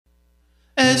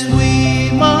as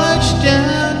we march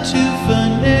down to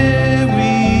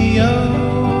Venerio,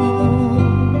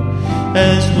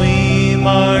 as we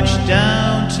march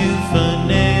down to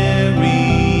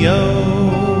Venerio,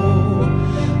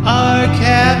 our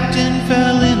captain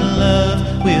fell in love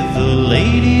with a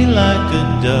lady like a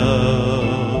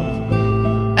dove,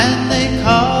 and they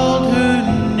called her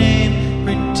name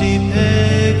Pretty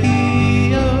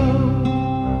Peggy-O.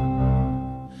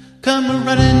 Come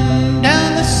running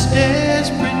down the stairs,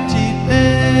 Pretty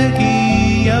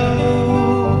Peggy-O.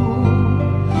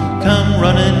 Come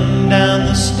running down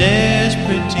the stairs,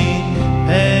 Pretty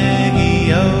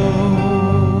Peggy-O.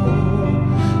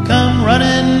 Come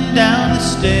running down the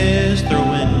stairs,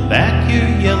 throwing back your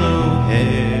yellow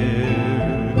hair.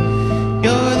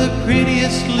 You're the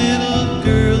prettiest little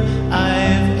girl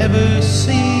I've ever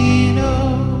seen, oh.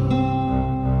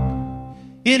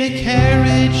 In a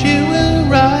carriage you will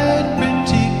ride,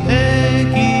 Pretty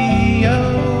Peggy-O.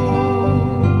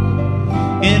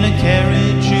 In a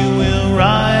carriage you will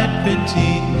ride,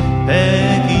 Pretty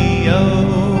Peggy-O.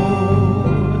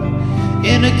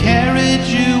 In a carriage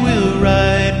you will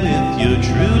ride with your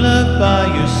true love by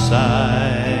your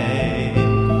side,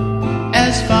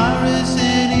 as far as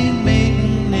any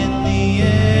maiden in the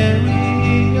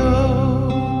area.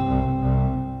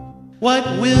 What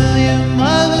will your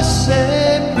mother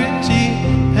say, Pretty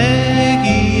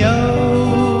Peggy-O?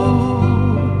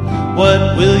 What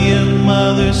will your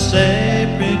mother say,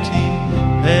 Pretty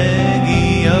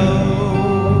Peggy-O?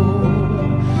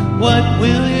 What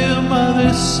will your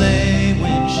mother say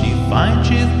when she finds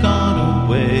you've gone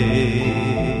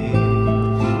away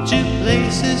to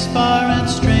places far and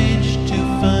strange, to